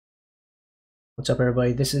What's up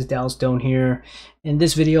everybody, this is Dal Stone here. In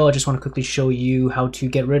this video I just want to quickly show you how to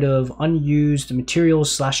get rid of unused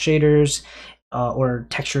materials slash shaders or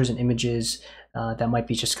textures and images that might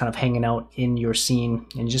be just kind of hanging out in your scene,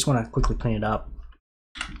 and you just want to quickly clean it up.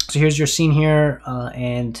 So here's your scene here,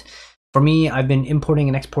 and for me I've been importing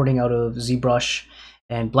and exporting out of ZBrush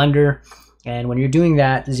and Blender. And when you're doing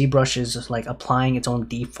that, ZBrush is like applying its own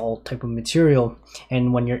default type of material,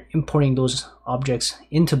 and when you're importing those objects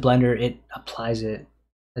into Blender, it applies it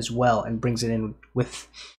as well and brings it in with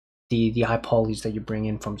the high polys that you bring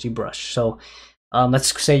in from ZBrush. So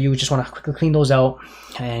let's say you just want to quickly clean those out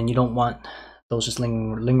and you don't want those just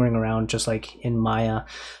lingering around, just like in Maya.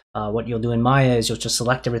 What you'll do in Maya is you'll just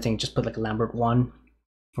select everything, just put like a Lambert 1,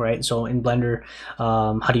 right? So in Blender,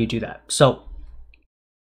 how do you do that? So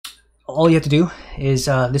all you have to do is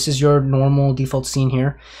this is your normal default scene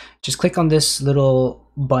here. Just click on this little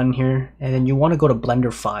button here, and then you want to go to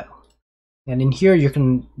Blender File, and in here you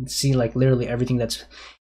can see like literally everything that's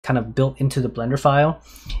kind of built into the Blender file.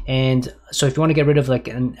 And so if you want to get rid of like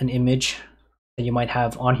an image that you might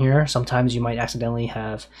have on here, sometimes you might accidentally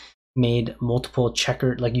have made multiple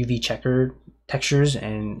checkered, like UV checkered textures,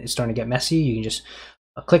 and it's starting to get messy. You can just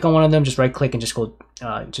click on one of them, just right click and just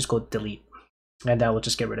go delete, and that will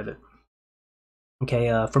just get rid of it.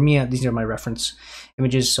 Okay, for me, these are my reference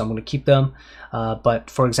images, so I'm going to keep them.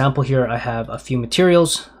 But for example, here I have a few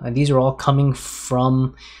materials, and these are all coming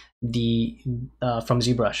from the from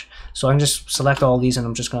ZBrush. So I can just select all these, and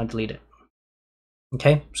I'm just going to delete it.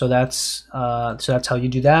 Okay, so that's how you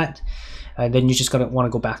do that. And then you just want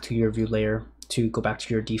to go back to your view layer to go back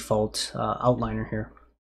to your default outliner here.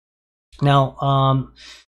 Now,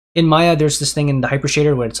 in Maya, there's this thing in the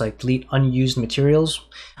hypershader where it's like delete unused materials.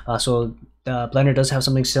 Blender does have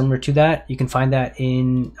something similar to that. You can find that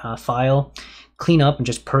in File, Clean Up, and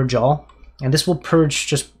just Purge All. And this will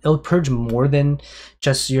purge it'll purge more than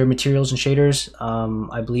just your materials and shaders.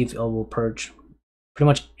 I believe it will purge pretty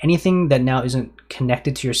much anything that now isn't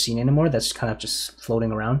connected to your scene anymore, that's kind of just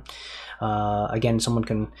floating around. Again, someone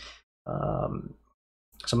can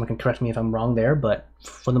correct me if I'm wrong there, but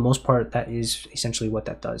for the most part, that is essentially what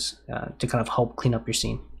that does to kind of help clean up your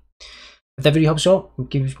scene. If that video helps you out,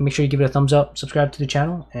 make sure you give it a thumbs up, subscribe to the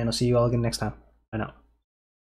channel, and I'll see you all again next time. Bye now.